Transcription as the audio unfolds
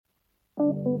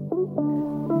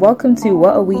Welcome to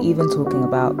What Are We Even Talking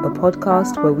About, the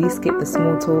podcast where we skip the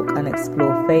small talk and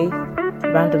explore faith,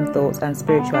 random thoughts and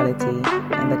spirituality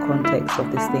in the context of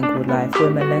this thing called life. We're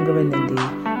Malenga and Lindy,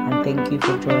 and thank you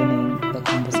for joining the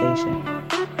conversation.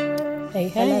 Hey,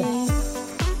 hey. Hello.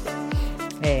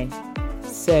 Hey.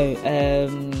 So,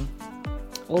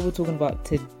 what we're talking about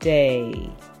today?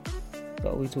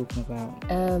 What are we talking about?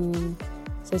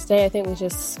 So today I think we're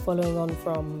just following on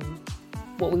from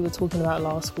what we were talking about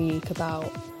last week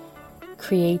about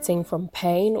creating from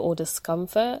pain or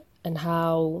discomfort, and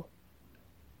how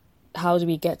do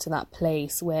we get to that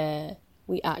place where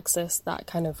we access that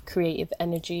kind of creative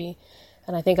energy.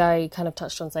 And I think I kind of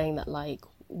touched on saying that, like,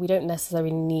 we don't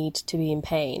necessarily need to be in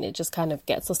pain. It just kind of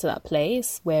gets us to that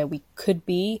place where we could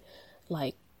be,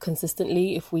 like,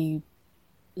 consistently if we,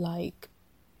 like,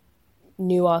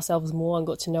 knew ourselves more and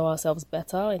got to know ourselves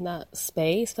better in that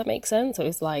space, if that makes sense. So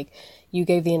it's like, you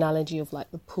gave the analogy of like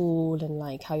the pool and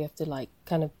like how you have to like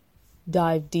kind of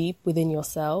dive deep within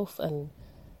yourself and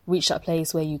reach that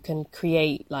place where you can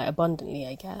create like abundantly,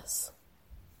 I guess.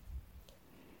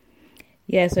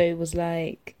 Yeah, so it was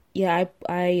like, yeah,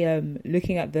 I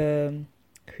looking at the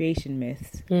creation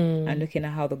myths and looking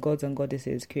at how the gods and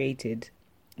goddesses created,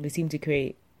 they seem to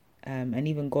create and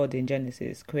even God in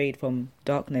Genesis create from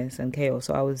darkness and chaos.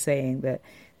 So I was saying that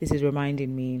this is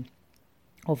reminding me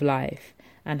of life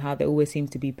and how there always seems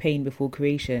to be pain before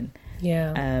creation.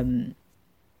 Yeah. And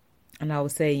I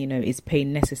was saying, you know, is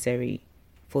pain necessary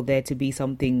for there to be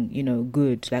something, you know,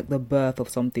 good, like the birth of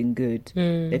something good,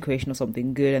 the creation of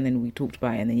something good? And then we talked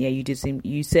about it, and then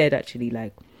you said actually,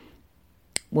 like,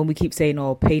 when we keep saying,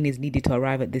 oh, pain is needed to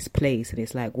arrive at this place, and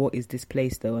it's like, what is this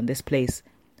place though? And this place,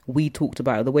 we talked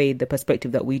about the way the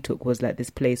perspective that we took was like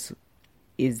this place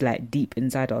is like deep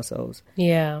inside ourselves.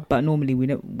 Yeah. But normally we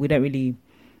don't really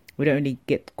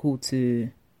get called to.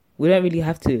 We don't really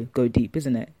have to go deep,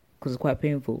 isn't it? Because it's quite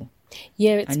painful.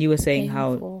 Yeah. It's and you were saying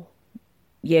painful.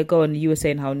 Yeah, go on. You were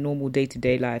saying how normal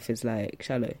day-to-day life is like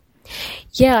shallow.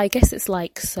 Yeah, I guess it's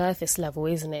like surface level,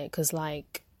 isn't it? Because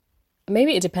like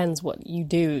maybe it depends what you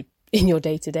do in your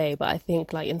day-to-day, but I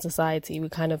think like in society we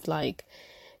kind of like,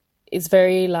 it's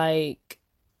very like,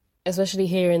 especially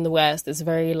here in the West, it's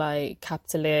very like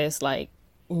capitalist, like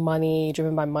money,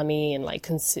 driven by money and like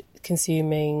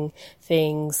consuming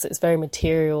things. It's very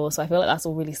material. So I feel like that's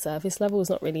all really surface level. It's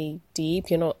not really deep.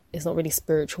 It's not really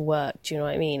spiritual work. Do you know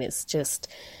what I mean? It's just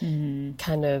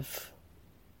kind of,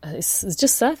 it's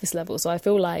just surface level. So I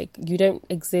feel like you don't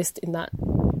exist in that,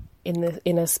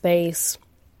 in a space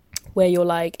where you're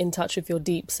like in touch with your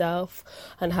deep self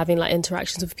and having like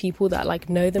interactions with people that like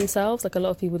know themselves. Like a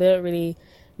lot of people, they don't really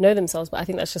know themselves, but I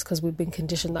think that's just because we've been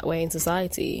conditioned that way in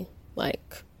society,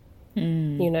 like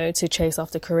you know, to chase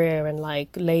after career and like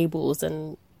labels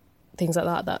and things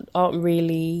like that aren't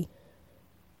really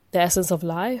the essence of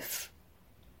life,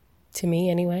 to me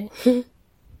anyway.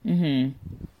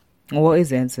 What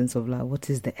is the essence of life? What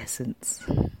is the essence?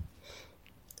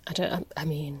 I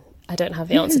don't have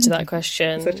the answer to that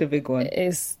question. Such a big one.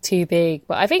 It's too big.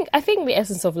 But I think the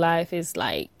essence of life is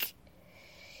like,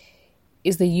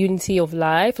 is the unity of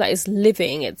life. Like, it's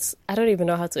living. I don't even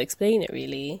know how to explain it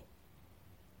really.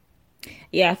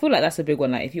 Yeah, I feel like that's a big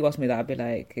one. Like, if you ask me that, I'd be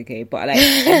like, okay. But like,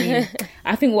 I mean,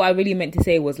 I think what I really meant to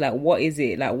say was like, what is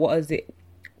it? Like, what is it?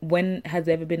 When has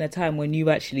there ever been a time when you've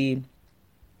actually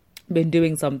been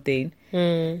doing something,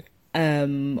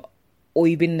 or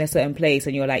you've been in a certain place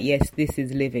and you're like, yes, this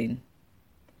is living.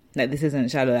 Like, this isn't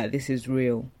shallow, like, this is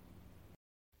real.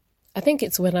 I think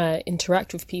it's when I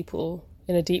interact with people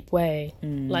in a deep way.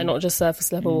 Like, not just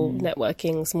surface level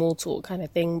networking, small talk kind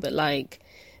of thing, but like,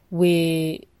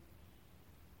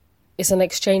 it's an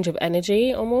exchange of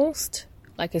energy almost.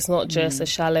 Like, it's not just a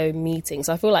shallow meeting.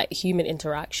 So I feel like human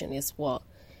interaction is what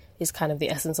is kind of the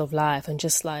essence of life, and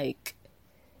just like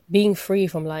being free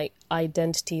from like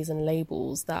identities and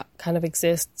labels that kind of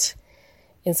exist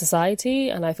in society.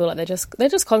 And I feel like they're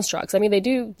just constructs. I mean,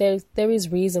 there is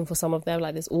reason for some of them,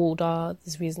 like there's order,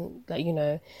 there's reason, like, you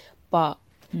know, but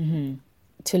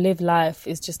to live life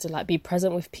is just to like be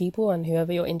present with people and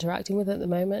whoever you're interacting with at the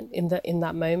moment, in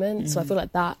that moment. So I feel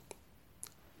like that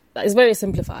is very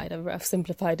simplified. I've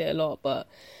simplified it a lot, but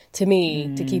to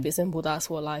me, to keep it simple, that's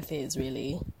what life is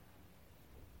really.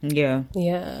 Yeah.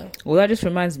 Well, that just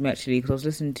reminds me actually, because I was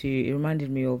listening to, it reminded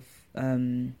me of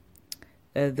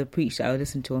the preach that I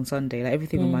listened to on Sunday. Like,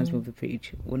 everything reminds me of the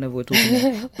preach whenever we're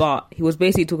talking about. But he was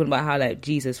basically talking about how, like,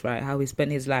 Jesus, right, how he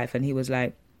spent his life, and he was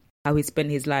like, how he spent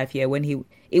his life, when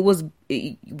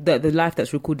the life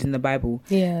that's recorded in the Bible,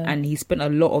 and he spent a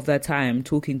lot of that time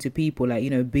talking to people,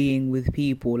 like, being with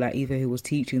people, like either he was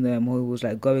teaching them or he was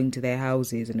like going to their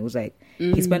houses, and it was like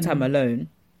he spent time alone,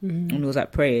 and he was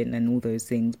like praying and all those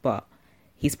things, but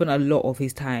he spent a lot of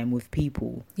his time with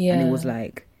people, and it was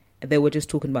like they were just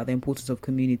talking about the importance of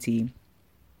community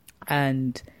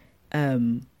and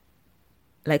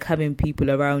like having people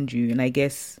around you. And I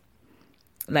guess,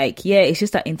 like, it's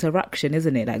just that interaction,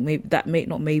 isn't it? Like, maybe that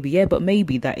but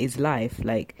maybe that is life.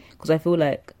 Like, because I feel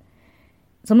like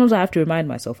sometimes I have to remind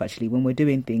myself, actually, when we're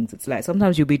doing things, it's like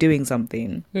sometimes you'll be doing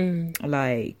something,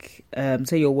 like,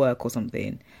 say your work or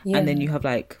something, and then you have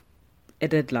like a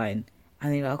deadline,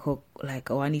 and then you're like,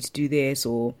 oh, I need to do this,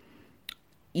 or,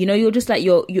 you're just like,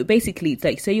 you're basically, it's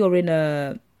like, say you're in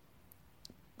a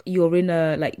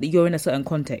certain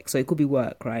context, so it could be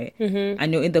work, right?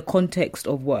 And you're in the context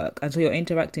of work, and so you're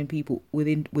interacting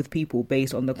with people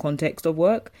based on the context of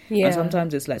work. And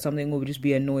sometimes it's like something will just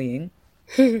be annoying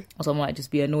or someone might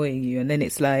just be annoying you, and then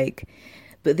it's like,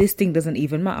 but this thing doesn't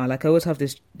even matter. Like, I always have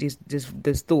this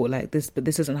thought, like, this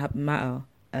doesn't matter.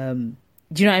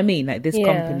 Do you know what I mean? Like, this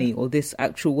company or this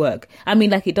actual work, I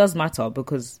mean, like, it does matter,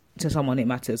 because to someone it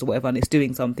matters or whatever, and it's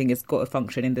doing something, it's got to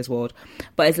function in this world.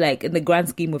 But it's like, in the grand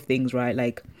scheme of things, right,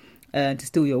 like, to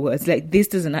steal your words, like, this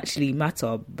doesn't actually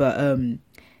matter. But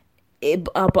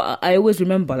but I always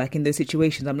remember, like, in those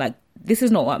situations, I'm like, this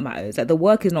is not what matters. Like, the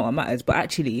work is not what matters, but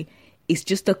actually it's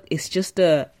just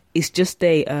a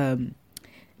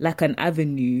like an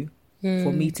avenue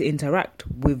for me to interact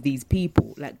with these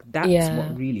people. Like, that's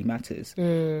what really matters.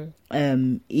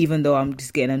 Even though I'm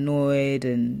just getting annoyed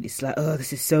and it's like, oh,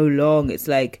 this is so long, it's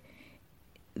like,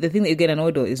 the thing that you're getting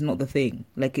annoyed at is not the thing.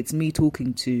 Like, it's me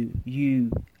talking to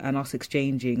you and us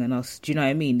exchanging and us, do you know what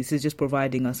I mean? This is just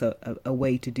providing us a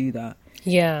way to do that.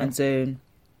 And so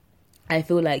I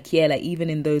feel like, like, even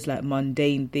in those like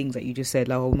mundane things that you just said,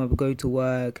 like, oh, never go to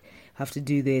work, have to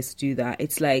do this, do that,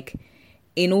 it's like,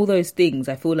 in all those things,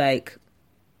 I feel like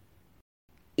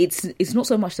it's not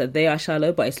so much that they are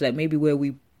shallow, but it's like maybe where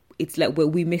we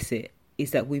miss it.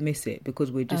 It's that we miss it because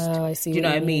we're just, do you know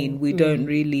what I mean? We don't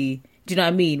really, do you know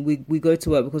what I mean? We go to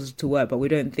work because it's to work, but we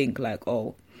don't think like,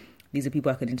 oh, these are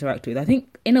people I can interact with. I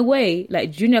think in a way,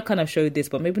 like, Junior kind of showed this,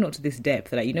 but maybe not to this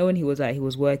depth. Like, when he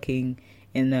was working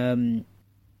in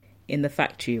the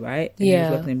factory, right? And he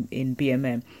was working in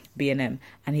B&M,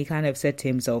 and he kind of said to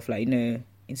himself, like,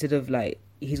 instead of like,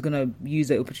 he's gonna use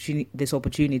this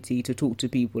opportunity to talk to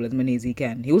people as many as he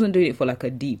can. He wasn't doing it for like a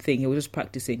deep thing. He was just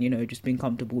practicing, just being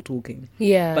comfortable talking.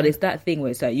 But it's that thing where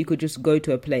it's like, you could just go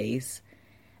to a place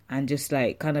and just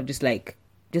like, kind of just like,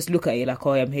 just look at it like,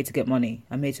 oh, I'm here to get money.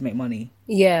 I'm here to make money.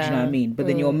 Do you know what I mean? But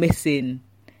then you're missing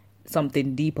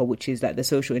something deeper, which is like the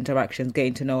social interactions,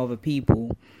 getting to know other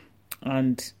people.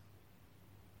 And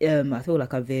I feel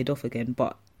like I veered off again,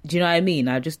 but do you know what I mean?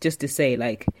 I just to say,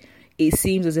 like, it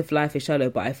seems as if life is shallow,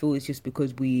 but I feel it's just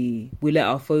because we let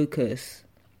our focus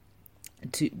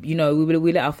to, we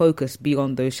let our focus be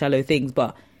on those shallow things.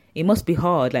 But it must be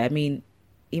hard. Like, I mean,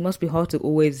 it must be hard to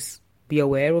always be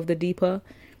aware of the deeper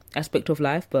aspect of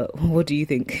life. But what do you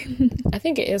think? I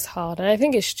think it is hard, and I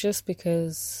think it's just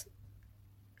because,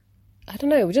 I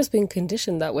don't know, we've just been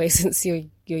conditioned that way since you're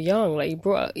young. Like, you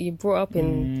brought up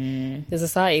in the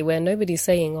society where nobody's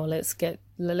saying, oh,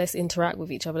 let's interact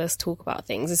with each other, let's talk about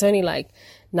things. It's only like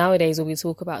nowadays where we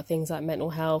talk about things like mental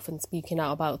health and speaking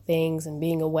out about things and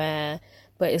being aware.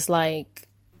 But it's like,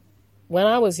 when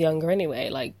I was younger anyway,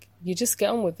 like, you just get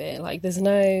on with it. Like, there's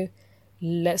no,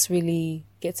 let's really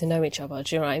get to know each other.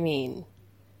 Do you know what I mean?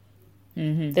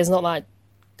 There's not like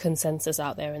consensus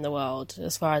out there in the world,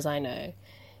 as far as I know.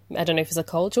 I don't know if it's a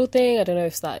cultural thing. I don't know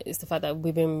if it's the fact that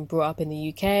we've been brought up in the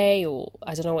UK, or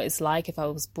I don't know what it's like if I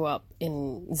was brought up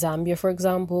in Zambia, for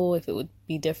example, if it would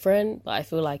be different. But I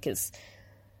feel like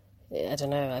I don't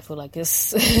know. I feel like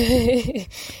it's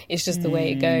it's just the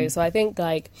way it goes. So I think,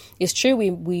 like, it's true.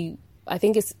 I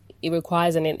think it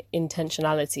requires an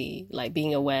intentionality, like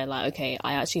being aware, like, okay,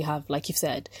 I actually have, like you've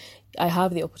said, I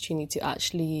have the opportunity to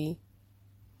actually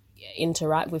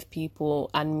interact with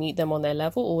people and meet them on their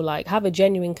level, or like have a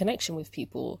genuine connection with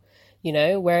people,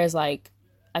 whereas, like,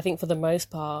 I think for the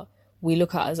most part we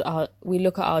look at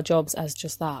our jobs as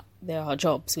just that. They're our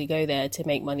jobs. We go there to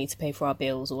make money to pay for our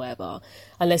bills or whatever,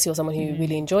 unless you're someone who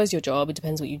really enjoys your job. It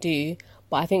depends what you do,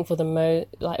 but I think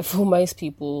for most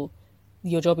people,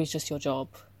 your job is just your job,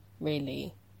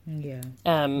 really.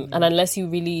 And unless you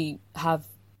really have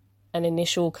an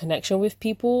initial connection with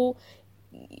people,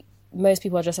 most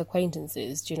people are just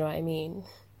acquaintances. Do you know what I mean?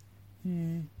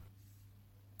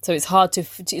 So it's hard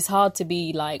to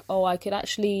be like, oh, I could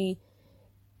actually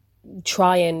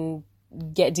try and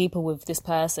get deeper with this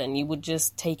person. You would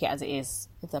just take it as it is,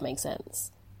 if that makes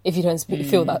sense. If you don't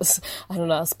feel that, I don't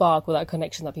know, that spark or that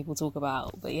connection that people talk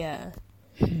about. But yeah.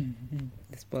 The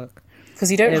spark.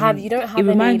 Because you don't have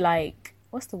any, like,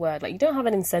 what's the word? Like, you don't have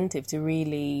an incentive to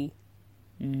really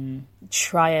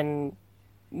try and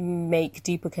make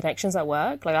deeper connections at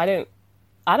work. Like,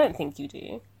 I don't think you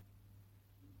do.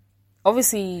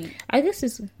 Obviously, I guess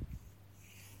it's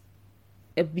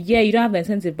you don't have the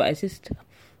incentive, but it's just,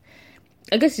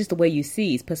 I guess, just the way you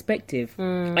see, it's perspective.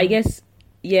 I guess,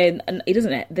 and it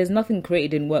doesn't. There's nothing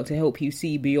created in work to help you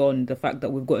see beyond the fact that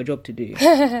we've got a job to do.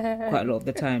 Quite a lot of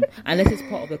the time, unless it's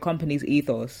part of the company's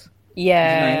ethos.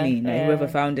 Yeah, do you know what I mean? Like, whoever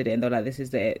founded it, and they're like, this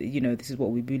is this is what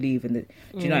we believe, and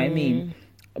do you know what I mean?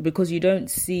 Because you don't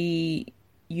see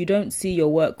your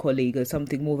work colleague as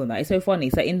something more than that. It's so funny.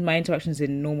 It's like in my interactions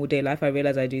in normal day life, I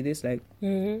realize I do this. Like,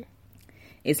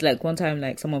 it's like one time,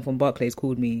 like someone from Barclays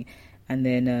called me, and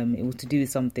then it was to do with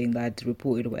something that I'd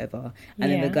reported or whatever.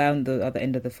 And then the guy on the other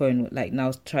end of the phone, like,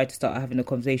 now tried to start having a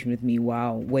conversation with me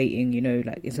while waiting, you know,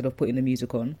 like, instead of putting the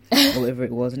music on or whatever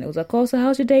it was. And it was like, oh, so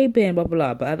how's your day been? Blah, blah,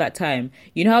 blah. But at that time,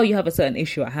 you know how you have a certain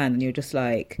issue at hand and you're just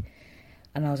like,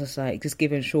 and I was just like, just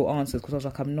giving short answers because I was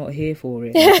like, I'm not here for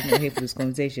it. I'm not here for this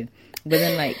conversation. But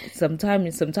then, like,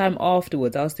 sometime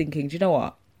afterwards, I was thinking, do you know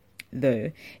what,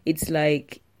 though? It's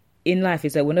like, in life,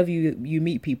 it's like whenever you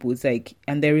meet people, it's like,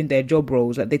 and they're in their job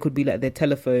roles, like they could be like they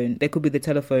could be the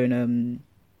telephone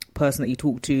person that you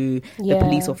talk to, the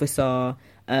police officer,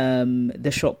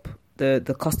 the shop,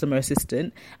 the customer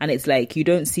assistant, and it's like you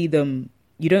don't see the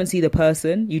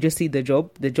person, you just see the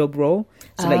job role.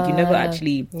 So like you never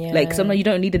actually like, sometimes you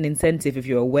don't need an incentive if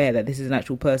you're aware that this is an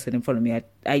actual person in front of me.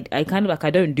 I kind of like,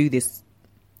 I don't do this,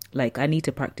 like I need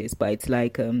to practice, but it's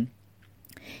like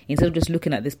instead of just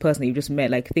looking at this person that you've just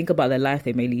met, like think about their life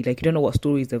they may lead. Like you don't know what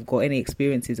stories they've got, any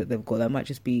experiences that they've got that might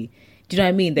just be, do you know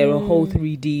what I mean? They're a whole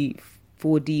 3D,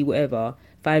 4D, whatever,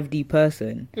 5D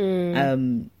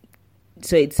person.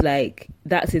 So it's like,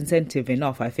 that's incentive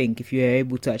enough, I think. If you're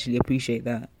able to actually appreciate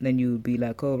that, then you'll be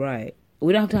like, oh right,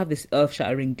 we don't have to have this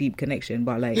earth-shattering deep connection,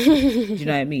 but like do you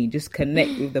know what I mean? Just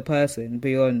connect with the person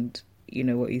beyond, you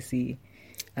know, what you see.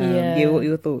 What are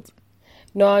your thoughts?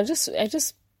 No, I just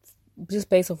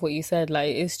based off what you said,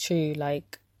 like, it's true.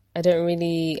 Like, I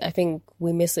think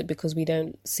we miss it because we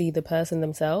don't see the person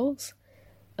themselves,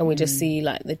 and we just see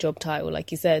like the job title, like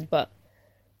you said. But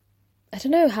I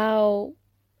don't know how,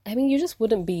 I mean, you just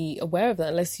wouldn't be aware of that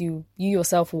unless you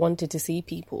yourself wanted to see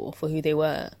people for who they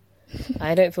were.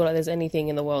 I don't feel like there's anything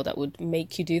in the world that would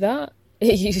make you do that.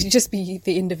 You should just be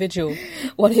the individual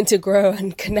wanting to grow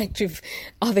and connect with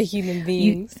other human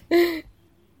beings.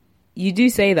 You do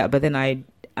say that, but then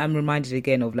I'm reminded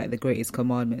again of like the greatest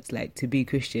commandments, like to be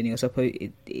Christian,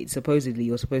 supposedly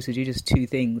you're supposed to do just two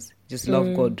things: just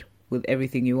love God with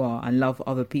everything you are, and love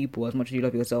other people as much as you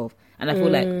love yourself. And I feel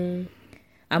like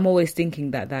I'm always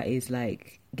thinking that is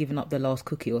like giving up the last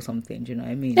cookie or something. Do you know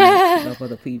what I mean? Like, love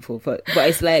other people, but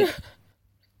it's like,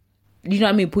 you know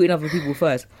what I mean, putting other people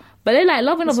first. But then, like,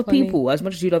 loving other people as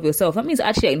much as you love yourself, that means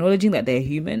actually acknowledging that they're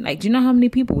human. Like, do you know how many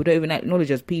people we don't even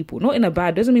acknowledge as people? Not in a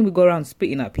bad, doesn't mean we go around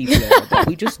spitting at people, but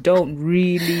we just don't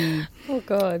really. Oh,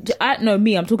 God.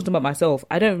 I'm talking about myself.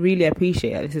 I don't really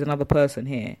appreciate that this is another person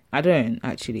here. I don't,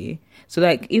 actually. So,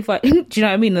 like, do you know what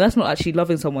I mean? And that's not actually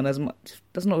loving someone as much.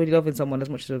 That's not really loving someone as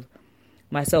much as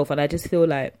myself. And I just feel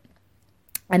like,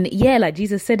 and yeah, like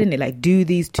Jesus said in it, like, do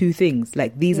these two things.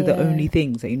 Like, these are the only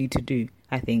things that you need to do,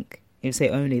 I think. You say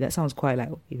only, that sounds quite like,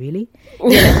 really?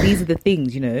 Yeah, like, these are the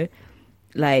things, you know,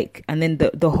 like, and then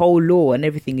the whole law and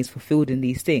everything is fulfilled in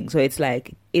these things. So it's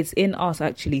like, it's in us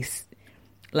actually,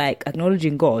 like,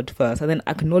 acknowledging God first, and then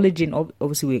acknowledging,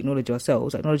 obviously we acknowledge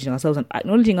ourselves, acknowledging ourselves and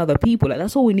acknowledging other people. Like,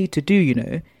 that's all we need to do, you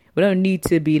know. We don't need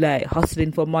to be like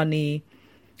hustling for money.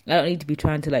 I don't need to be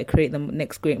trying to like create the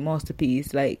next great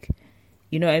masterpiece, like,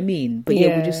 you know what I mean? But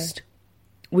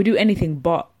we do anything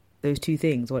but those two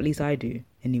things, or at least I do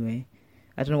anyway.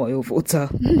 I don't know what your thoughts are.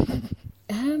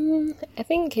 I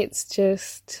think it's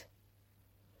just,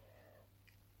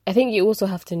 I think you also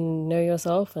have to know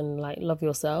yourself and like love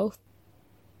yourself.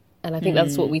 And I think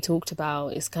that's what we talked about.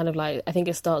 It's kind of like, I think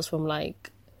it starts from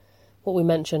like what we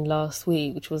mentioned last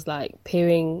week, which was like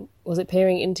peering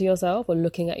into yourself or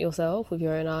looking at yourself with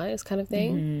your own eyes kind of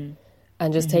thing.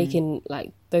 And just taking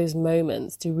like those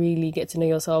moments to really get to know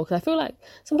yourself. Because I feel like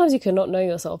sometimes you cannot know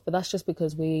yourself, but that's just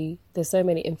because there's so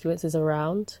many influences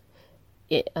around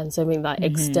it, and so many like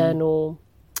external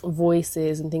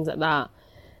voices and things like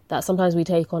that sometimes we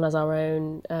take on as our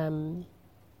own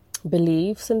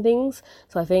beliefs and things.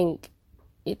 So I think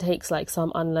it takes like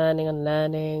some unlearning and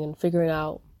learning and figuring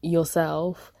out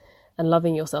yourself and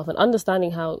loving yourself and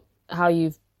understanding who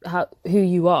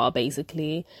you are,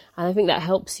 basically. And I think that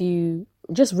helps you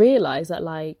just realize that,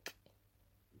 like,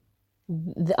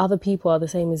 the other people are the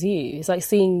same as you. It's like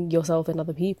seeing yourself in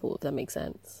other people, if that makes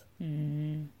sense.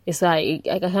 It's like,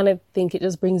 I kind of think it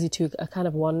just brings you to a kind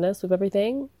of oneness with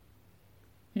everything.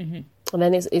 And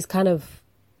then it's kind of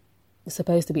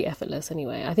supposed to be effortless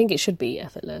anyway. I think it should be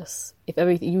effortless. If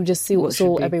everything, you just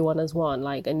saw everyone as one,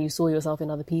 like, and you saw yourself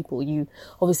in other people, you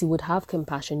obviously would have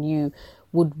compassion. You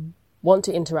would want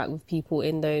to interact with people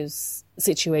in those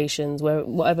situations, where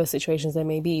whatever situations there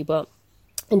may be, but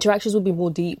interactions would be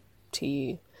more deep to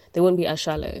you. They wouldn't be as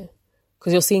shallow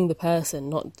because you're seeing the person,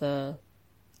 not the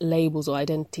labels or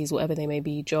identities, whatever they may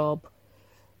be, job,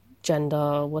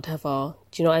 gender, whatever.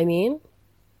 Do you know what I mean?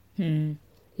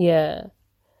 Yeah.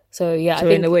 So yeah, so I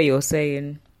think in a way you're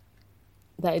saying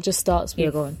that it just starts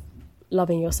with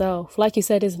loving yourself, like you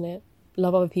said, isn't it?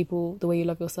 Love other people the way you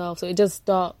love yourself. So it does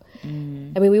start, I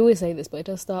mean, we always say this, but it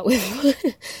does start with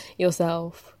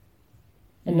yourself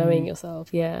and knowing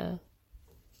yourself. Yeah,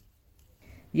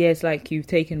 it's like you've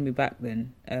taken me back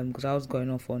then, because I was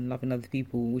going off on loving other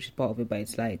people, which is part of it, but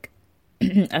it's like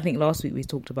I think last week we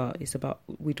talked about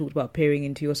peering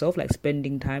into yourself, like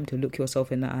spending time to look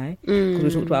yourself in the eye, because we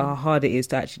talked about how hard it is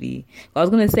to actually, I was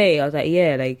like,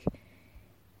 yeah, like,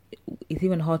 it's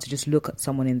even hard to just look at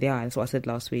someone in the eye. That's what I said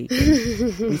last week.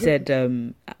 We said,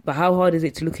 but how hard is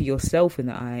it to look at yourself in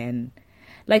the eye? And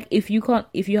like, if you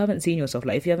haven't seen yourself,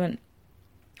 like if you haven't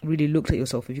really looked at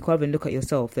yourself, if you can't even look at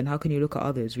yourself, then how can you look at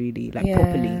others really, like,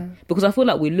 properly? Because I feel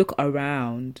like we look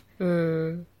around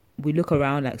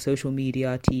like social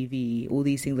media, TV, all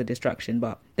these things are distraction,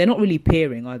 but they're not really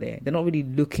peering, are they? They're not really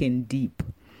looking deep.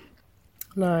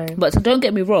 No. But so don't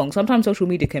get me wrong, sometimes social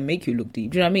media can make you look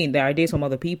deep. Do you know what I mean? There are ideas from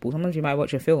other people. Sometimes you might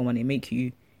watch a film and it makes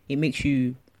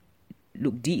you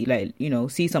look deep, like, you know,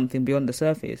 see something beyond the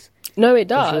surface. No, it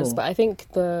does. Sure. But I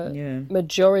think the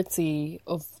majority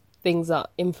of things that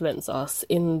influence us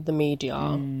in the media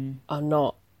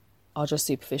are just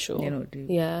superficial. They're not deep.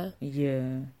 Yeah.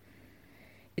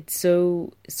 It's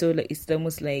so like, it's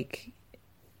almost like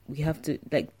we have to,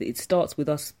 like, it starts with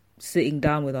us sitting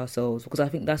down with ourselves, because I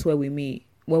think that's where we meet.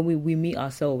 When we meet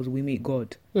ourselves, we meet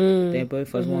God. They're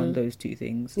both as one, those two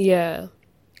things. Yeah.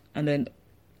 And then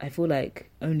I feel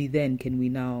like only then can we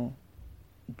now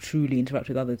truly interact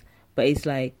with others. But it's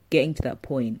like getting to that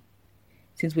point.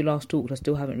 Since we last talked, I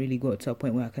still haven't really got to a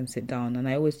point where I can sit down, and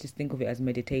I always just think of it as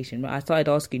meditation. But I started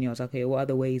asking you, I was like, okay, what are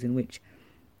the ways in which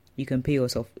you can pay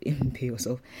yourself,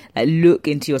 like, look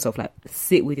into yourself, like,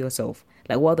 sit with yourself,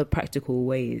 like, what are the practical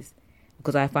ways?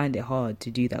 Because I find it hard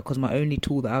to do that, because my only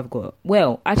tool that I've got,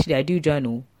 well, actually I do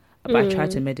journal, but I try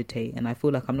to meditate, and I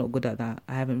feel like I'm not good at that.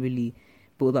 I haven't really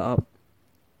built that up.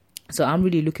 So I'm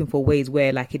really looking for ways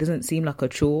where, like, it doesn't seem like a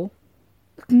chore.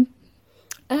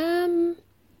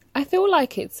 I feel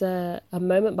like it's a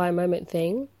moment by moment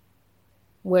thing,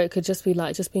 where it could just be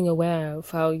like just being aware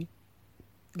of how,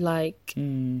 like,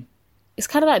 it's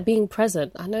kind of like being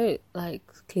present. I know, like,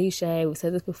 cliche, we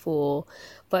said this before,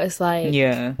 but it's like,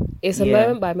 it's a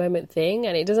moment by moment thing,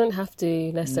 and it doesn't have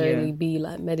to necessarily be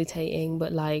like meditating,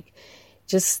 but like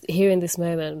just here in this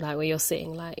moment, like where you're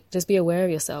sitting, like just be aware of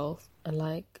yourself and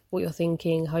like what you're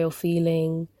thinking, how you're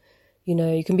feeling. You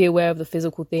know, you can be aware of the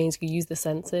physical things, you can use the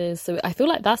senses. So I feel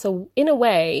like that's in a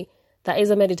way, that is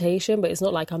a meditation, but it's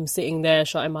not like I'm sitting there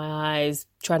shutting my eyes,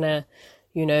 trying to,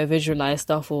 you know, visualize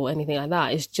stuff or anything like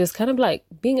that. It's just kind of like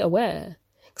being aware.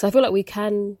 Because I feel like we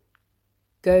can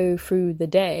go through the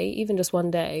day, even just one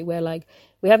day, where like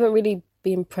we haven't really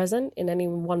been present in any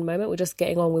one moment. We're just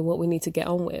getting on with what we need to get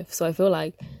on with. So I feel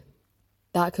like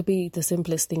that could be the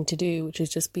simplest thing to do, which is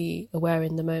just be aware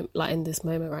in the moment, like in this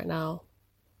moment right now.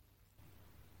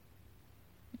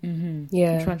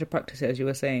 Yeah, I'm trying to practice it, as you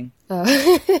were saying.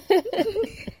 Oh.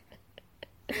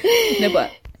 No, but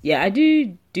yeah, I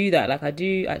do that. Like, I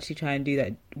do actually try and do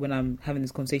that when I'm having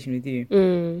this conversation with you.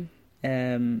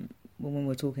 When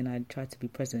we're talking, I try to be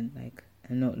present, like,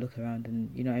 and not look around, and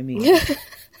you know what I mean.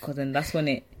 Because then that's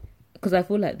when because I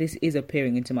feel like this is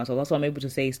appearing into myself. That's why I'm able to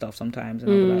say stuff sometimes,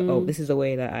 and I'll be like, oh, this is the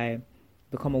way that I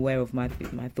become aware of my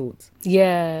thoughts.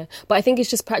 Yeah, but I think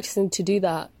it's just practicing to do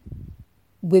that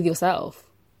with yourself.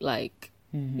 Like,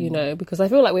 you know, because I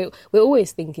feel like we're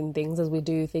always thinking things as we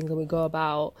do things and we go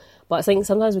about, but I think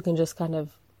sometimes we can just kind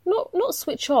of not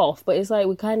switch off, but it's like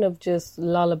we kind of just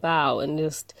lull about, and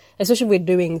just, especially if we're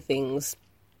doing things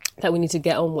that we need to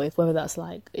get on with, whether that's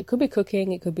like, it could be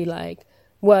cooking, it could be like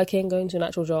working, going to an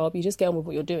actual job. You just get on with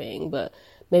what you're doing, but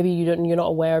maybe you're not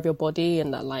aware of your body,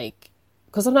 and that like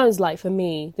because sometimes, like, for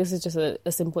me, this is just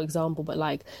a simple example, but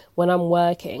like when I'm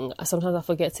working, sometimes I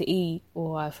forget to eat,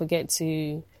 or I forget to,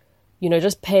 you know,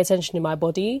 just pay attention to my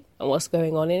body and what's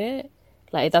going on in it.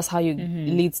 Like, that's how you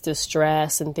leads to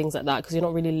stress and things like that, because you're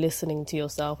not really listening to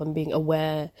yourself and being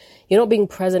aware. You're not being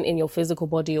present in your physical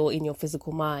body or in your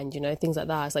physical mind, you know, things like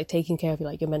that. It's like taking care of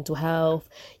your mental health,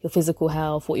 your physical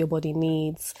health, what your body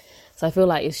needs. So I feel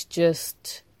like it's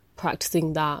just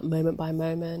practicing that moment by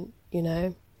moment, you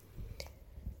know.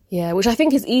 Yeah, which I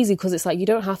think is easy, because it's like you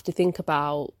don't have to think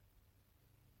about,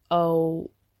 you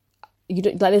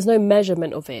don't, like, there's no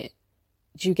measurement of it.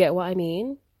 Do you get what I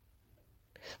mean?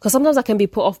 Because sometimes I can be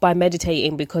put off by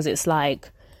meditating, because it's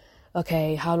like,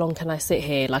 okay, how long can I sit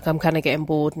here? Like, I'm kind of getting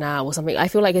bored now or something. I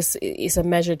feel like it's a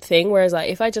measured thing. Whereas, like,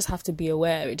 if I just have to be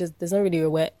aware, there's no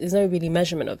really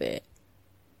measurement of it.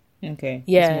 Okay.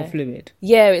 Yeah. It's more fluid.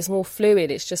 Yeah, it's more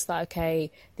fluid. It's just like,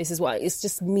 okay, it's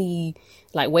just me,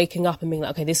 like, waking up and being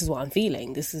like, okay, this is what I'm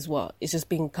feeling. It's just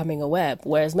becoming aware.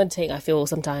 Whereas meditating, I feel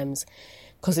sometimes,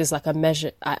 because it's like a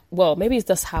measure, well, maybe it's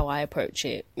just how I approach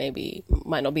it. Maybe it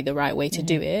might not be the right way to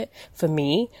do it for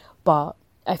me, but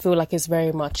I feel like it's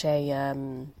very much a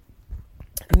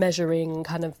measuring,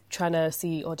 kind of trying to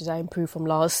see, or did I improve from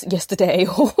yesterday?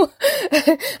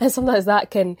 And sometimes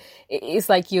it's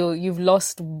like you've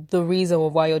lost the reason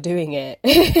of why you're doing it.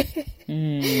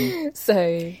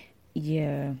 So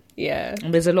yeah.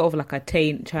 And there's a lot of like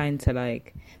trying to,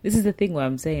 like, this is the thing where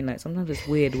I'm saying, like, sometimes it's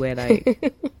weird where,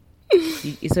 like,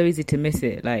 it's so easy to miss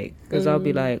it, like, because I'll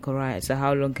be like, all right, so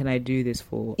how long can I do this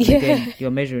for? And again,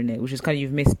 you're measuring it, which is kind of,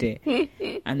 you've missed it.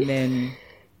 And then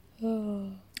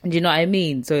do you know what I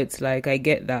mean? So it's like, I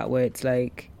get that, where it's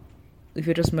like, if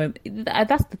you're just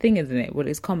that's the thing, isn't it? Well,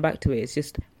 it's come back to it, it's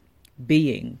just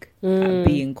being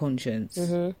conscious.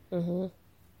 And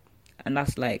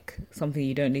that's like something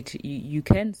you don't need to, you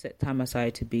can set time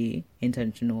aside to be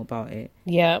intentional about it,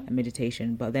 and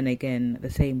meditation, but then again, at the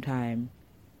same time,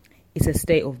 it's a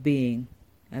state of being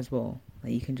as well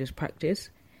that you can just practice,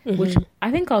 which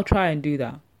I think I'll try and do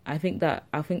that. I think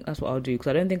that's what I'll do, because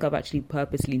I don't think I've actually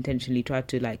purposely, intentionally tried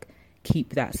to, like,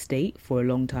 keep that state for a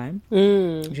long time. Do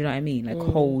you know what I mean? Like,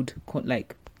 hold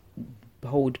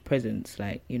presence,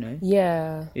 like, you know.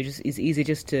 Yeah. It's easy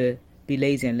just to be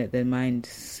lazy and let the mind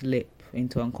slip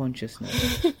into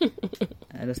unconsciousness.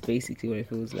 And that's basically what it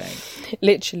feels like.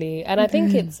 Literally. And I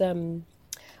think it's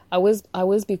I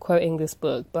always be quoting this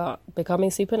book, but Becoming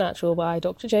Supernatural by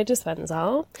Dr. Joe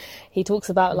Dispenza. He talks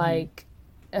about like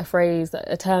a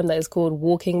term that is called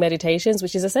walking meditations,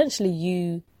 which is essentially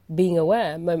you being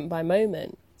aware moment by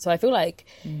moment. So I feel like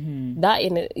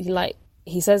that like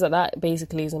he says that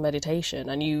basically is a meditation,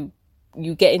 and you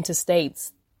get into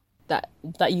states that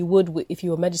you would if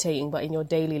you were meditating, but in your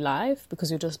daily life,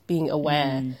 because you're just being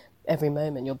aware every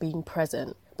moment, you're being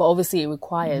present. But obviously it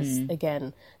requires,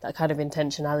 again, that kind of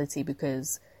intentionality,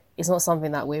 because it's not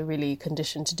something that we're really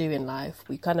conditioned to do in life.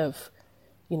 We kind of,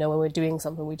 you know, when we're doing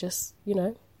something, we just, you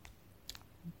know,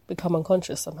 become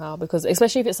unconscious somehow, because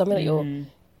especially if it's something that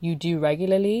you do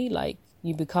regularly, like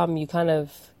it becomes,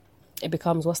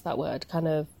 what's that word? Kind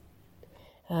of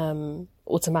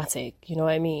automatic, you know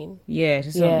what I mean? Yeah, it's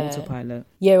just on autopilot.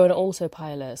 Yeah, on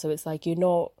autopilot. So it's like you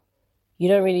don't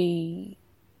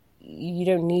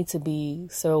need to be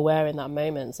so aware in that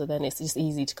moment. So then it's just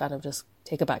easy to kind of just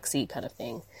take a back seat kind of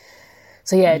thing.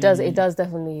 So yeah, it does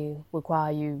definitely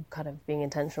require you kind of being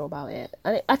intentional about it.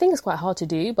 And I think it's quite hard to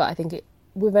do, but I think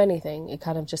with anything, it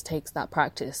kind of just takes that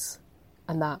practice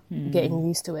and that getting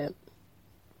used to it.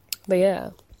 But yeah.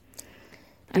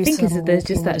 I think there's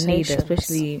just that need,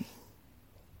 especially...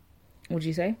 What did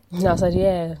you say? No, I said,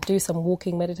 yeah, do some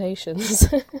walking meditations.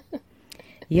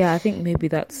 Yeah, I think maybe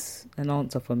that's an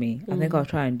answer for me. I think I'll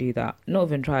try and do that. Not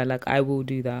even try, like, I will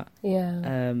do that.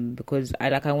 Yeah. Because I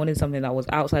wanted something that was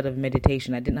outside of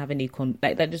meditation. I didn't have any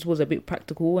that just was a bit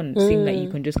practical, and seemed like you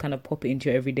can just kind of pop it into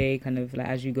your everyday, kind of like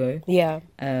as you go. Yeah.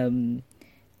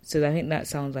 So I think that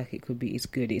sounds like it's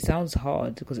good. It sounds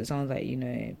hard, because it sounds like, you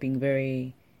know, being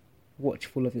very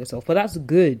watchful of yourself, but that's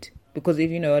good, because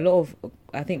if, you know, a lot of,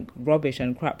 I think, rubbish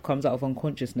and crap comes out of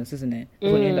unconsciousness, isn't it?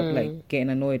 When you end up like getting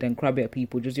annoyed and crabby at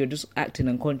people, you're just acting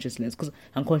unconsciously, because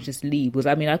I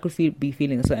mean, I could be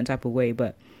feeling a certain type of way,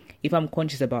 but if I'm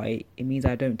conscious about it, it means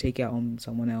I don't take it out on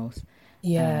someone else.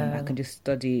 I can just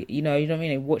study, you know what I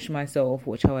mean, watch myself,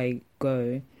 watch how I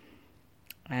go,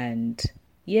 and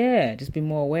just be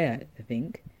more aware, I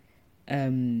think. But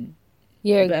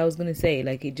I was gonna say,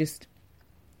 like, it just...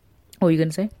 What were you going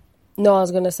to say? No, I was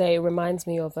going to say, it reminds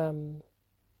me of when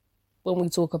we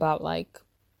talk about, like,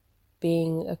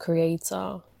 being a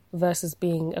creator versus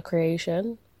being a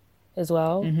creation as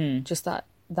well. Just that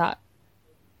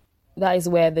that is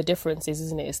where the difference is,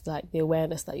 isn't it? It's like the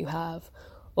awareness that you have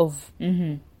of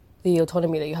the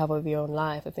autonomy that you have over your own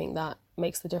life. I think that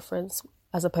makes the difference,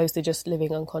 as opposed to just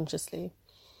living unconsciously.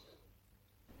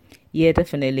 Yeah,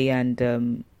 definitely.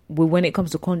 And when it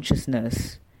comes to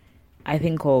consciousness, I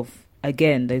think of,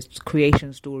 again, those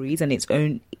creation stories, and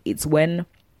it's when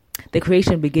the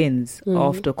creation begins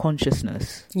after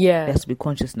consciousness. Yeah. There has to be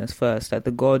consciousness first. Like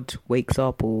the God wakes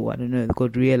up, or I don't know, the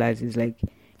God realizes, like,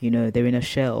 they're in a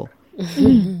shell.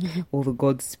 Or the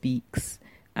God speaks.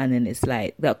 And then it's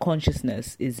like that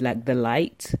consciousness is like the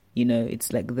light,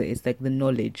 it's like the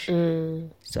knowledge.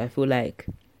 So I feel like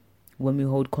when we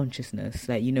hold consciousness,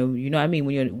 like, you know what I mean?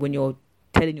 When you're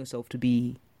telling yourself to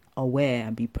be aware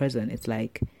and be present, it's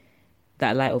like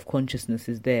that light of consciousness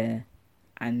is there,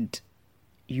 and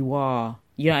you are,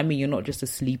 you know what I mean? You're not just a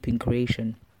sleeping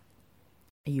creation.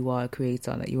 You are a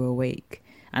creator, like you're awake.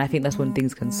 And I think that's when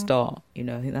things can start, I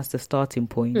think that's the starting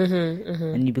point.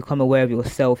 And you become aware of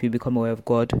yourself, you become aware of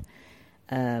God.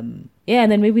 And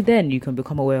then maybe then you can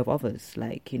become aware of others,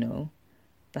 like,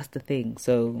 that's the thing.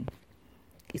 So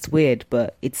it's weird,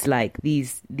 but it's like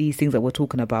these things that we're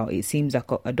talking about, it seems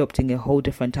like adopting a whole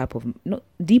different type of, not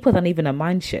deeper than even a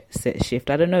mindset shift.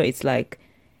 I don't know, it's like,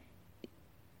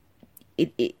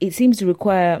 it seems to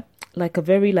require like a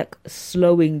very like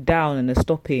slowing down and a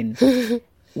stopping.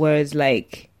 Whereas,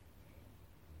 like,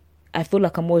 I feel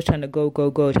like I'm always trying to go,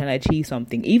 trying to achieve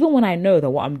something. Even when I know that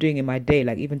what I'm doing in my day,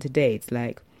 like even today, it's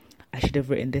like, I should have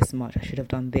written this much, I should have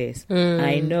done this. And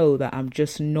I know that I'm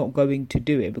just not going to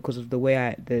do it because of the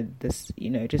way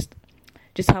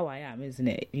just how I am, isn't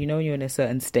it? You're in a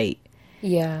certain state.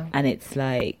 Yeah. And it's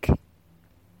like,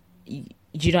 do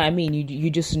you know what I mean? You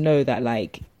just know that,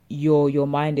 like, your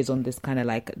mind is on this kind of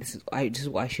like, this is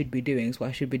what I should be doing. It's what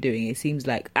I should be doing. It seems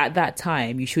like at that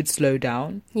time you should slow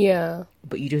down. Yeah.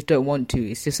 But you just don't want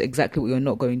to. It's just exactly what you're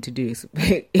not going to do.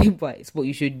 But it's what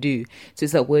you should do. So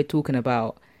it's like we're talking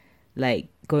about, like,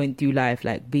 going through life,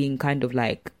 like being kind of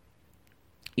like,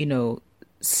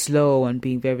 slow and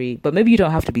being very, but maybe you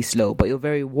don't have to be slow, but you're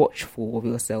very watchful of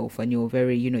yourself, and you're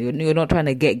very, you're not trying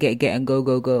to get and go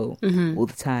all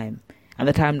the time. And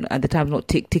the time's not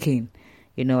ticking.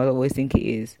 I always think it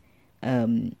is.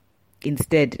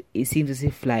 Instead, it seems as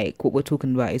if, like, what we're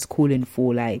talking about is calling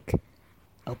for, like,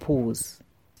 a pause.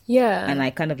 Yeah. And I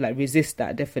kind of, like, resist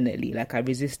that, definitely. Like, I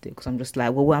resist it because I'm just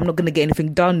like, well, I'm not going to get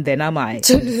anything done then, am I?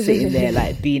 Just sitting there,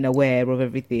 like, being aware of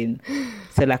everything.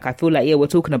 So, like, I feel like, yeah, we're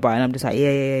talking about it, and I'm just like,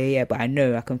 yeah. But I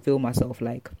know, I can feel myself,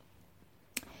 like,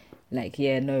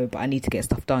 yeah, no, but I need to get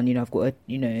stuff done. I've got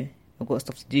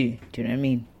stuff to do. Do you know what I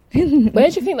mean? Where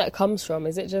do you think that comes from?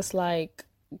 Is it just like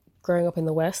growing up in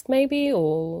the West, maybe,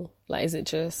 or like is it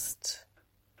just?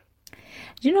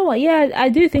 Do you know what? Yeah, I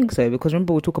do think so, because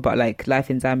remember we talk about like life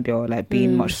in Zambia, like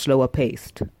being much slower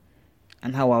paced,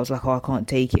 and how I was like, oh, I can't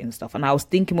take it and stuff. And I was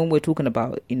thinking when we were talking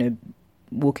about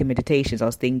walking meditations, I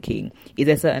was thinking, is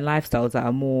there certain lifestyles that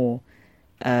are more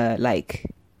like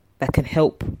that can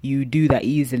help you do that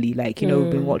easily? Like, we've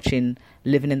been watching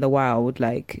Living in the Wild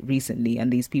like recently,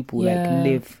 and these people like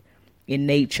live in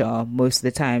nature most of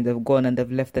the time. They've gone and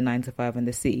they've left the 9 to 5 in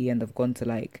the city, and they've gone to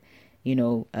like,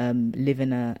 live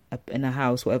in a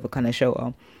house, whatever kind of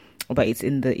shelter, but it's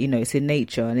in the, it's in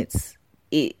nature, and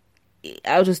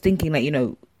I was just thinking, like,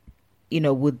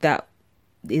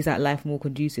 is that life more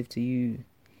conducive to you,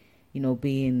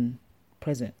 being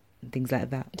present and things like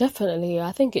that? Definitely.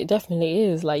 I think it definitely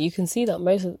is. Like, you can see that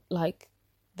most of, like,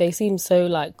 they seem so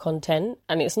like content,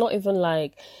 and it's not even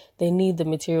like they need the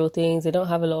material things, they don't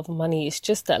have a lot of money. It's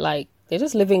just that, like, they're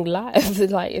just living life.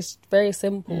 Like, it's very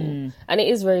simple, and it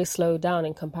is very slowed down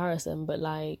in comparison, but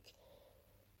like,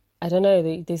 I don't know,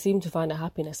 they seem to find a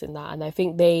happiness in that. And I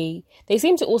think they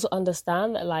seem to also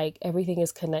understand that, like, everything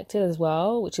is connected as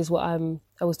well, which is what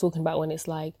I was talking about, when it's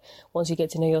like, once you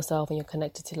get to know yourself and you're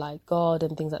connected to like God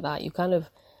and things like that, you kind of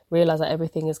realize that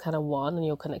everything is kind of one, and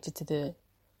you're connected to the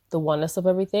oneness of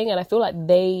everything. And I feel like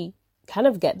they kind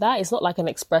of get that. It's not like an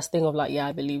express thing of like, yeah,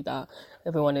 I believe that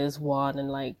everyone is one and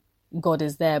like God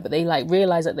is there, but they like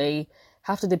realize that they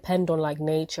have to depend on like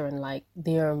nature and like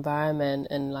their environment,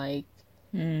 and like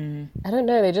I don't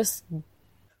know, they just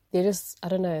I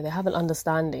don't know, they have an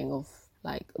understanding of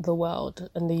like the world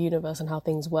and the universe and how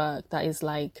things work that is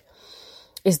like,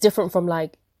 it's different from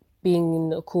like being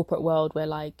in a corporate world where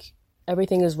like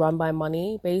everything is run by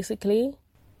money basically,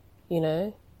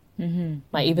 like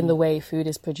even the way food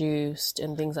is produced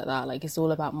and things like that, like it's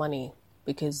all about money,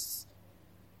 because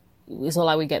it's not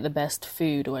like we get the best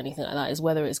food or anything like that. It's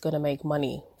whether it's going to make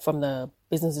money from the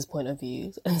business's point of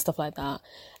view and stuff like that.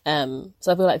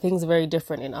 So I feel like things are very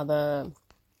different in other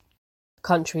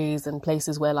countries and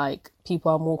places where like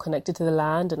people are more connected to the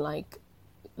land and like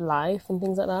life and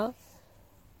things like that,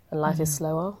 and life is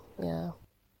slower.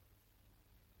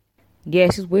 Yeah,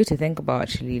 it's just weird to think about,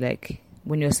 actually, like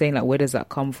when you're saying like where does that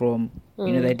come from,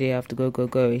 you know, the idea of to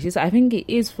go, it's just, I think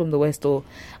it is from the West, or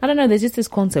I don't know, there's just this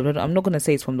concept. I'm not going to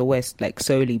say it's from the West like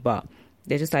solely, but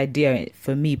there's just idea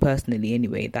for me personally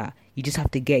anyway that you just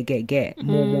have to get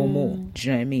more. Do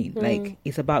you know what I mean? Like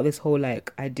it's about this whole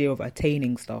like idea of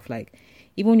attaining stuff. Like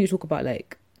even when you talk about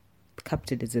like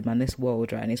capitalism and this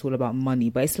world, right, and it's all about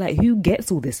money, but it's like, who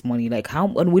gets all this money? Like how,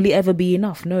 and will it ever be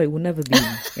enough? No, it will never be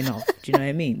enough. Do you know what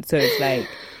I mean? So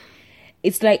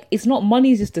it's like it's not,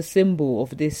 money is just a symbol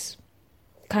of this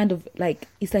kind of like,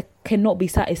 it's like cannot be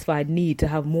satisfied need to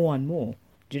have more and more.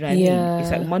 Do you know what I mean? It's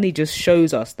like money just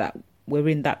shows us that we're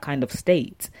in that kind of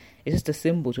state. It's just a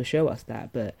symbol to show us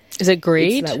that. But is it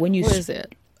greed? Like when you, what is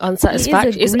it?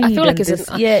 Unsatisfaction. I feel like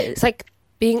it's like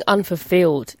being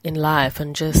unfulfilled in life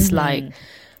and just like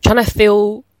trying to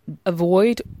fill a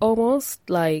void almost.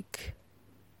 Like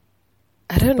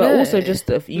I don't know. But also just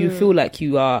you feel like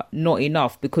you are not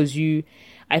enough because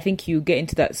I think you get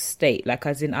into that state, like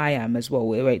as in I am as well,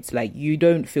 where it's like you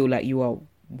don't feel like you are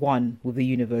one with the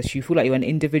universe. You feel like you're an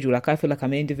individual. Like I feel like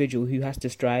I'm an individual who has to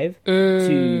strive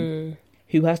to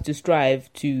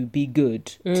be good,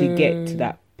 to get to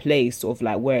that place of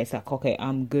like where it's like, okay,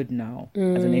 I'm good now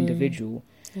as an individual.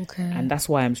 Okay. And that's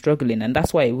why I'm struggling, and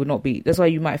that's why it would not be, that's why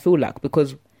you might feel like,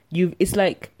 because it's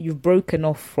like you've broken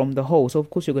off from the whole, so of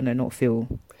course you're gonna not feel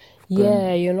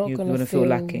you're gonna feel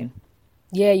lacking.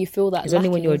 Yeah, you feel that. It's only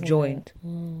when you're joined.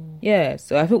 Yeah,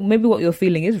 so I think maybe what you're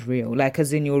feeling is real, like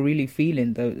as in you're really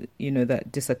feeling the, you know, that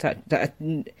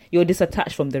you're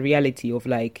disattached from the reality of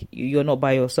like you're not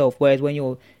by yourself. Whereas when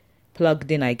you're plugged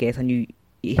in, I guess, and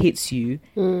it hits you,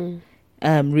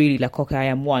 really like, okay, I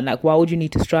am one. Like, why would you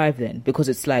need to strive then? Because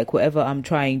it's like whatever I'm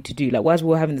trying to do. Like, whilst we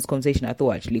were having this conversation, I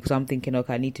thought actually, because I'm thinking,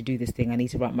 okay, I need to do this thing, I need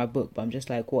to write my book, but I'm just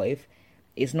like, what if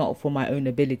it's not for my own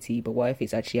ability? But what if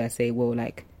it's actually, I say, well,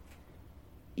 like,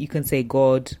 you can say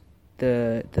God,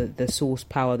 the source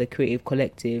power, the creative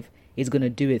collective is going to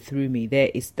do it through me.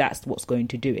 That's what's going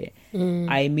to do it.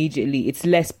 I immediately, it's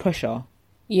less pressure.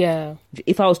 Yeah.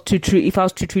 If I was to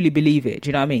truly believe it, do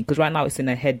you know what I mean? Because right now it's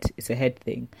a head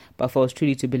thing. But if I was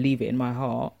truly to believe it in my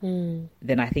heart,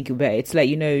 then I think you're better. It's like,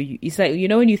 you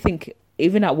know, when you think,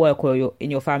 even at work or you're in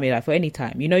your family life or any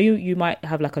time, you know, you might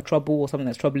have like a trouble or something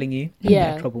that's troubling you.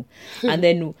 Yeah. Trouble. And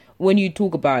then when you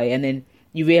talk about it and then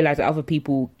you realize that other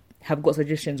people have got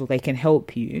suggestions or they can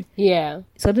help you. Yeah.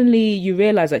 Suddenly you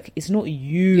realize like it's not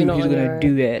you who's going to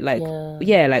do it. Like,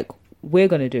 yeah, like we're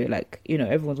going to do it. Like, you know,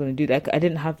 everyone's going to do that. Like, I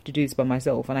didn't have to do this by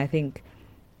myself. And I think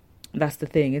that's the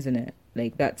thing, isn't it?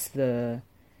 Like,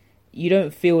 you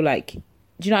don't feel like, do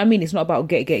you know what I mean? It's not about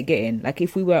getting. Like,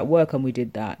 if we were at work and we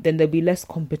did that, then there'd be less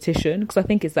competition. Because I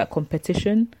think it's that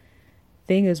competition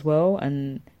thing as well.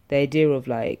 And the idea of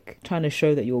like trying to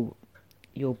show that you're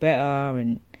better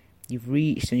and you've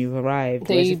reached and you've arrived.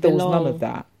 Whereas if there was none of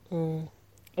that,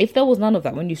 if there was none of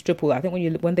that, when you strip all that, I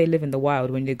think when they live in the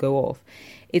wild, when they go off,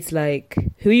 it's like,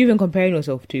 who are you even comparing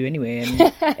yourself to anyway?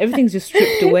 And everything's just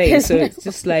stripped away. So it's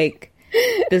just like,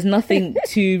 there's nothing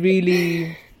to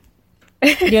really,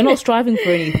 you're not striving for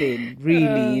anything really.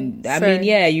 I mean,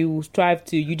 yeah, you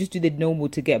just do the normal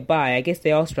to get by. I guess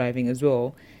they are striving as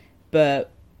well,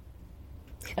 but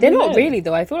they're not really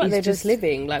though. I feel like they're just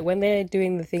living. Like when they're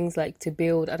doing the things like to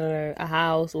build, I don't know, a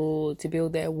house or to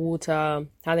build their water,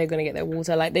 how they're going to get their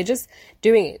water. Like they're just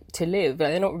doing it to live.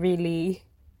 Like they're not really,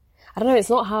 I don't know. It's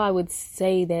not how I would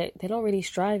say that they're not really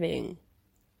striving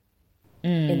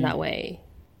in that way.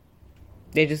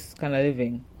 They're just kind of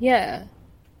living. Yeah.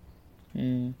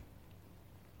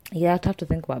 Yeah, I'd have to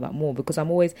think about that more because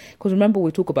remember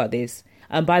we talk about this.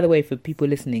 And by the way, for people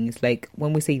listening, it's like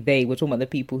when we say they, we're talking about the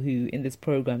people who in this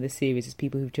program, this series, is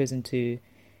people who've chosen to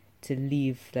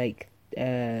leave, like,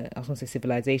 I was going to say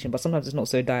civilization, but sometimes it's not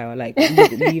so dire. Like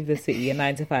leave the city, a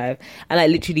 9 to 5, and like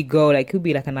literally go, like, could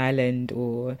be like an island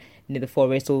or near the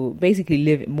forest, or basically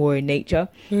live more in nature.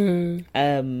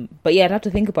 But yeah, I'd have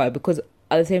to think about it because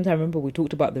at the same time, remember we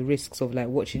talked about the risks of like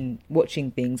watching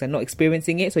things and not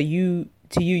experiencing it. So you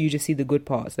just see the good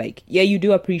parts. Like, yeah, you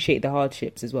do appreciate the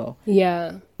hardships as well.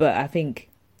 Yeah. But I think,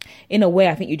 in a way,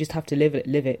 I think you just have to live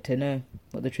it to know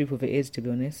what the truth of it is, to be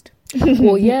honest.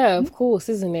 Well, yeah, of course,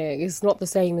 isn't it? It's not the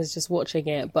same as just watching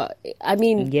it. But, I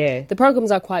mean, yeah, the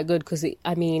programs are quite good because,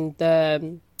 I mean,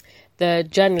 the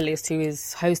journalist who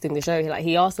is hosting the show,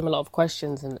 he asks them a lot of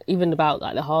questions and even about,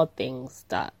 like, the hard things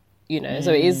that, you know.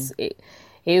 So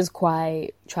it is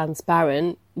quite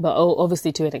transparent, but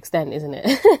obviously to an extent, isn't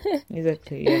it?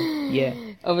 Exactly. Yeah.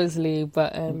 Obviously,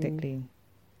 but Exactly.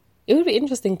 it would be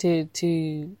interesting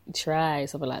to try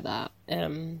something like that,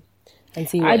 and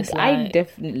see what it's like. I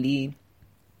definitely.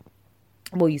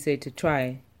 Well, you say to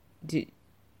try.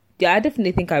 Yeah, I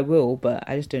definitely think I will, but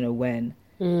I just don't know when.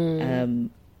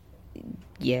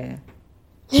 Yeah.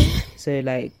 So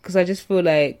like, because I just feel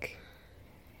like,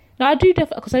 no, I do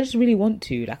because I just really want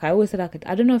to. Like, I always said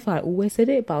I don't know if I always said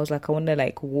it, but I was like, I want to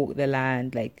like walk the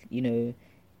land, like, you know,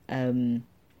 and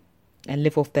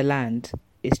live off the land.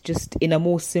 It's just in a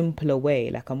more simpler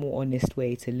way, like a more honest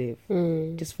way to live.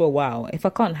 Just for a while. If I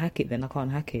can't hack it, then I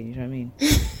can't hack it. You know what I mean?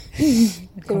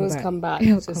 It always come back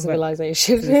to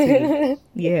civilization.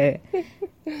 Yeah.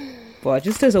 But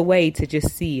just as a way to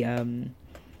just see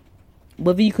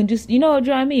whether you can just, you know, do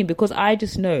you know what I mean? Because I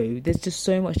just know there's just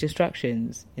so much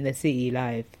distractions in the city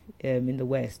life, in the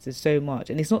West. There's so much.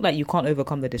 And it's not like you can't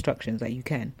overcome the distractions, like you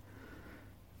can.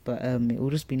 But it will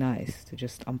just be nice to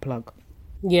just unplug.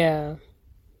 Yeah.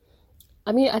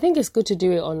 I mean, I think it's good to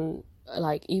do it on,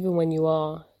 like, even when you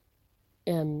are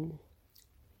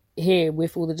here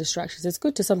with all the distractions, it's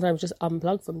good to sometimes just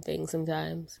unplug from things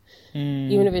sometimes.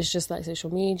 Even if it's just like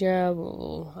social media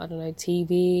or, I don't know,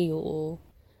 TV or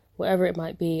whatever it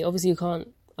might be. Obviously, you can't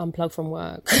unplug from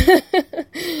work.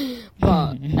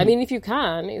 But, I mean, if you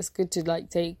can, it's good to,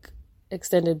 like, take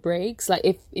extended breaks. Like,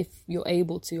 if you're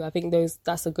able to, I think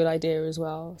that's a good idea as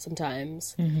well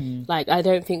sometimes. Like, I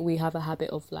don't think we have a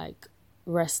habit of, like,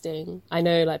 resting. I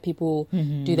know, like, people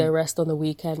do their rest on the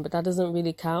weekend, but that doesn't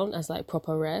really count as, like,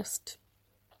 proper rest.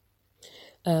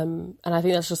 And I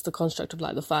think that's just the construct of,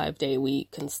 like, the 5-day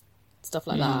week and stuff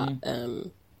like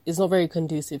that. It's not very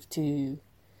conducive to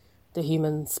the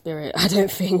human spirit, I don't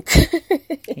think.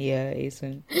 Yeah, it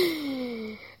isn't.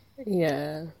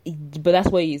 Yeah. But that's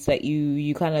why it's like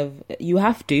you kind of, you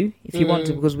have to, if you want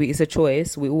to, because it's a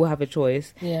choice. We all have a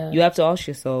choice. Yeah. You have to ask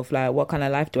yourself, like, what kind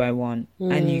of life do I want?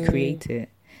 And you create it.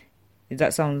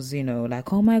 That sounds, you know,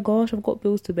 like, oh my gosh, I've got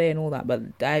bills to pay and all that.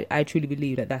 But I truly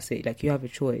believe that that's it. Like, you have a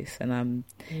choice. And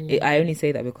I only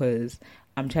say that because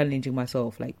I'm challenging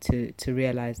myself, like, to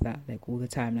realize that, like, all the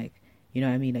time. Like, you know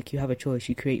what I mean? Like, you have a choice.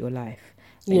 You create your life.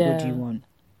 Like, what do you want?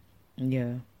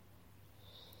 Yeah.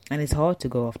 And it's hard to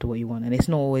go after what you want. And it's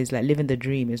not always like living the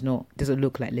dream. Doesn't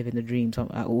look like living the dream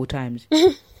at all times.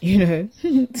 You know?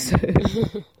 So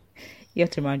you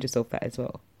have to remind yourself that as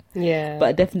well. Yeah.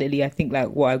 But definitely, I think, like,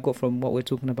 what I got from what we're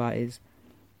talking about is,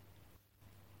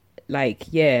 like,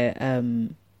 yeah,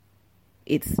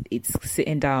 it's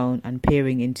sitting down and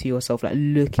peering into yourself, like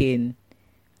looking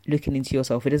into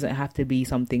yourself. It doesn't have to be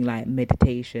something like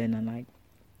meditation and like,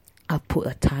 I've put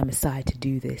a time aside to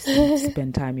do this and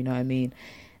spend time, you know what I mean,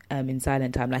 in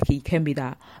silent time. Like, it can be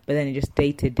that, but then just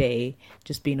day to day,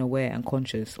 just being aware and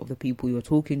conscious of the people you're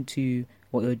talking to,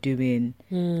 what you're doing,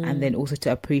 and then also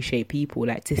to appreciate people,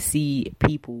 like to see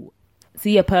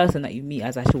a person that you meet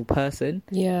as actual person.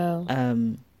 Yeah.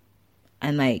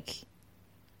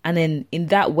 And then in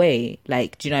that way,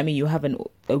 like, do you know what I mean? You have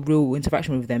a real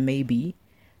interaction with them, maybe.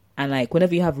 And like,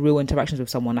 whenever you have real interactions with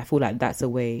someone, I feel like that's a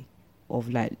way of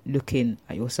like looking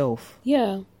at yourself.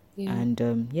 Yeah.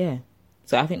 And yeah.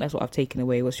 So I think that's what I've taken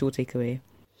away. What's your takeaway?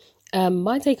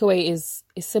 My takeaway is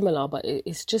similar, but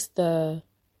it's just the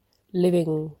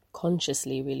living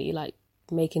consciously, really, like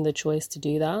making the choice to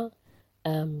do that.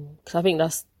 Because I think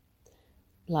that's,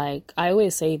 like, I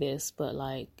always say this, but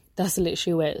like, that's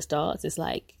literally where it starts. It's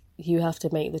like, you have to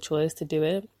make the choice to do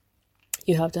it.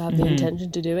 You have to have the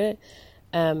intention to do it.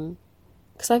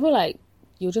 Because I feel like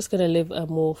you're just going to live a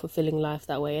more fulfilling life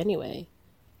that way anyway.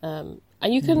 And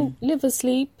you can live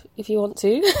asleep if you want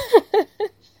to.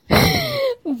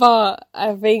 But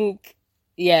I think,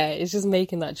 yeah, it's just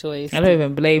making that choice. I don't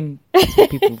even blame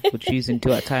people for choosing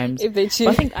to at times. If they choose.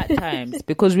 But I think at times,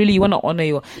 because really you want to honour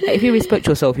your... Like, if you respect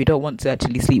yourself, you don't want to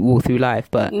actually sleepwalk through life.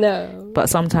 But no. But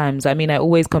sometimes, I mean, I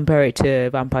always compare it to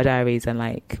Vampire Diaries and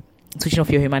like switching off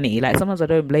your humanity. Like, sometimes I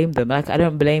don't blame them. Like, I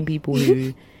don't blame people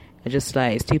who... I just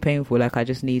like, it's too painful. Like, I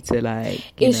just need to like.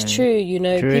 It's true, you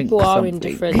know. People are in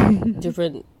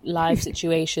different life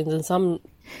situations, and some,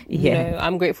 you know,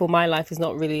 I'm grateful my life is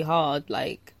not really hard.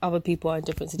 Like, other people are in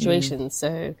different situations,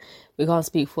 so we can't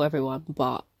speak for everyone.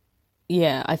 But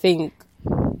yeah, I think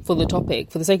for the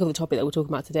sake of the topic that we're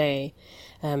talking about today,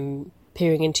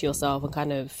 peering into yourself and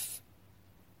kind of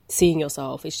seeing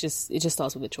yourself, it just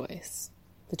starts with the choice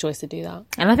to do that.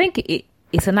 And I think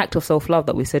it's an act of self-love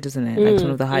that we said, isn't it? Like,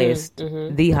 one of the highest,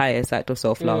 the highest act of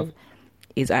self-love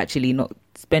is actually not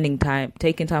taking time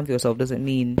for yourself doesn't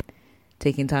mean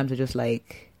taking time to just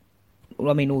like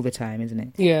I mean, all the time, isn't it?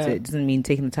 Yeah. So it doesn't mean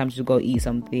taking the time to go eat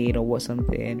something or watch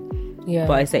something. Yeah.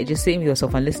 But it's like just sitting with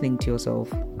yourself and listening to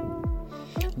yourself.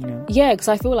 You know? Yeah, because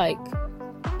I feel like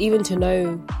even to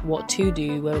know what to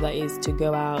do, whether that is to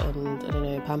go out and, I don't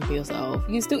know, pamper yourself,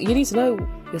 you need to know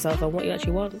yourself and what you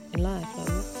actually want in life, like,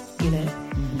 you know.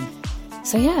 Mm-hmm.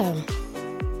 So yeah,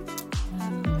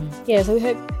 yeah. So we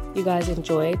hope you guys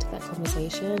enjoyed that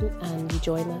conversation, and you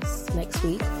join us next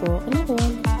week for another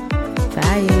one.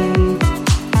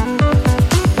 Bye.